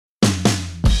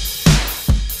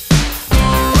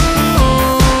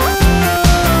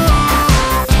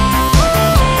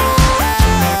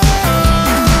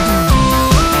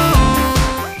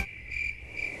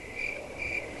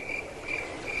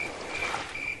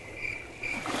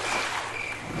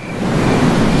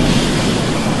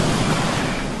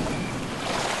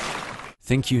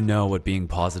Think you know what being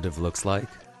positive looks like?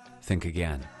 Think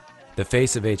again. The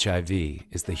face of HIV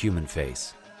is the human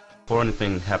face. Before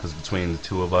anything happens between the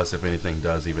two of us, if anything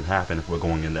does even happen, if we're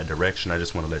going in that direction, I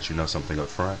just want to let you know something up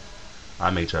front.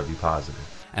 I'm HIV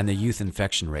positive. And the youth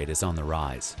infection rate is on the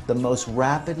rise. The most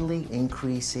rapidly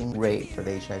increasing rate of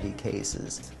HIV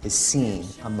cases is seen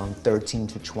among 13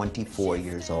 to 24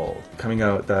 years old. Coming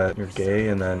out that you're gay,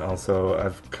 and then also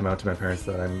I've come out to my parents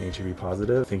that I'm HIV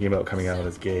positive. Thinking about coming out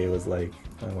as gay was like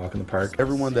a walk in the park.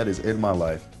 Everyone that is in my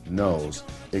life knows,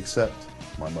 except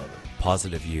my mother.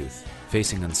 Positive youth,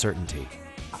 facing uncertainty.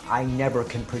 I never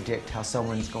can predict how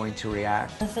someone's going to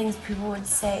react. The things people would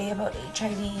say about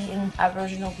HIV and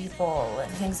Aboriginal people, and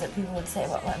things that people would say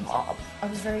about my mom. I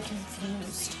was very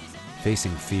confused.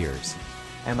 Facing fears.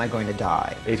 Am I going to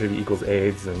die? HIV equals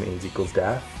AIDS and AIDS equals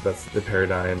death. That's the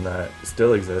paradigm that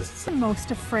still exists. I'm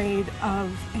most afraid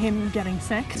of him getting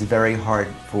sick. It's very hard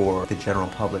for the general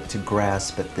public to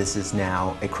grasp that this is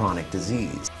now a chronic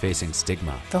disease. Facing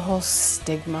stigma. The whole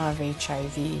stigma of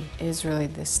HIV is really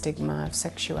the stigma of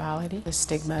sexuality, the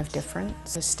stigma of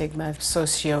difference, the stigma of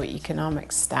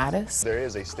socioeconomic status. There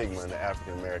is a stigma in the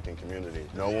African American community.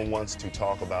 No one wants to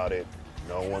talk about it.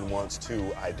 No one wants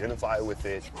to identify with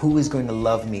it. Who is going to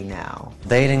love me now?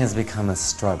 Dating has become a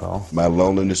struggle. My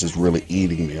loneliness is really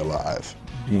eating me alive.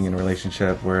 Being in a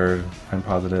relationship where I'm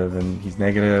positive and he's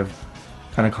negative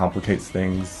kind of complicates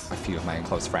things. A few of my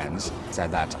close friends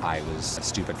said that I was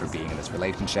stupid for being in this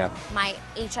relationship. My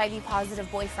HIV positive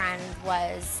boyfriend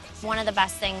was one of the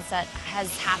best things that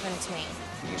has happened to me.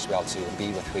 You should be able to be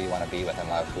with who you want to be with and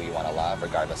love who you want to love,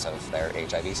 regardless of their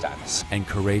HIV status. And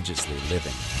courageously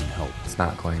living in hope. It's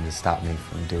not going to stop me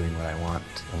from doing what I want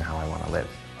and how I want to live.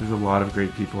 There's a lot of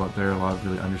great people out there, a lot of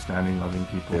really understanding, loving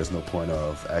people. There's no point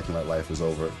of acting like life is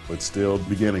over. It's still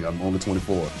beginning. I'm only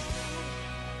 24.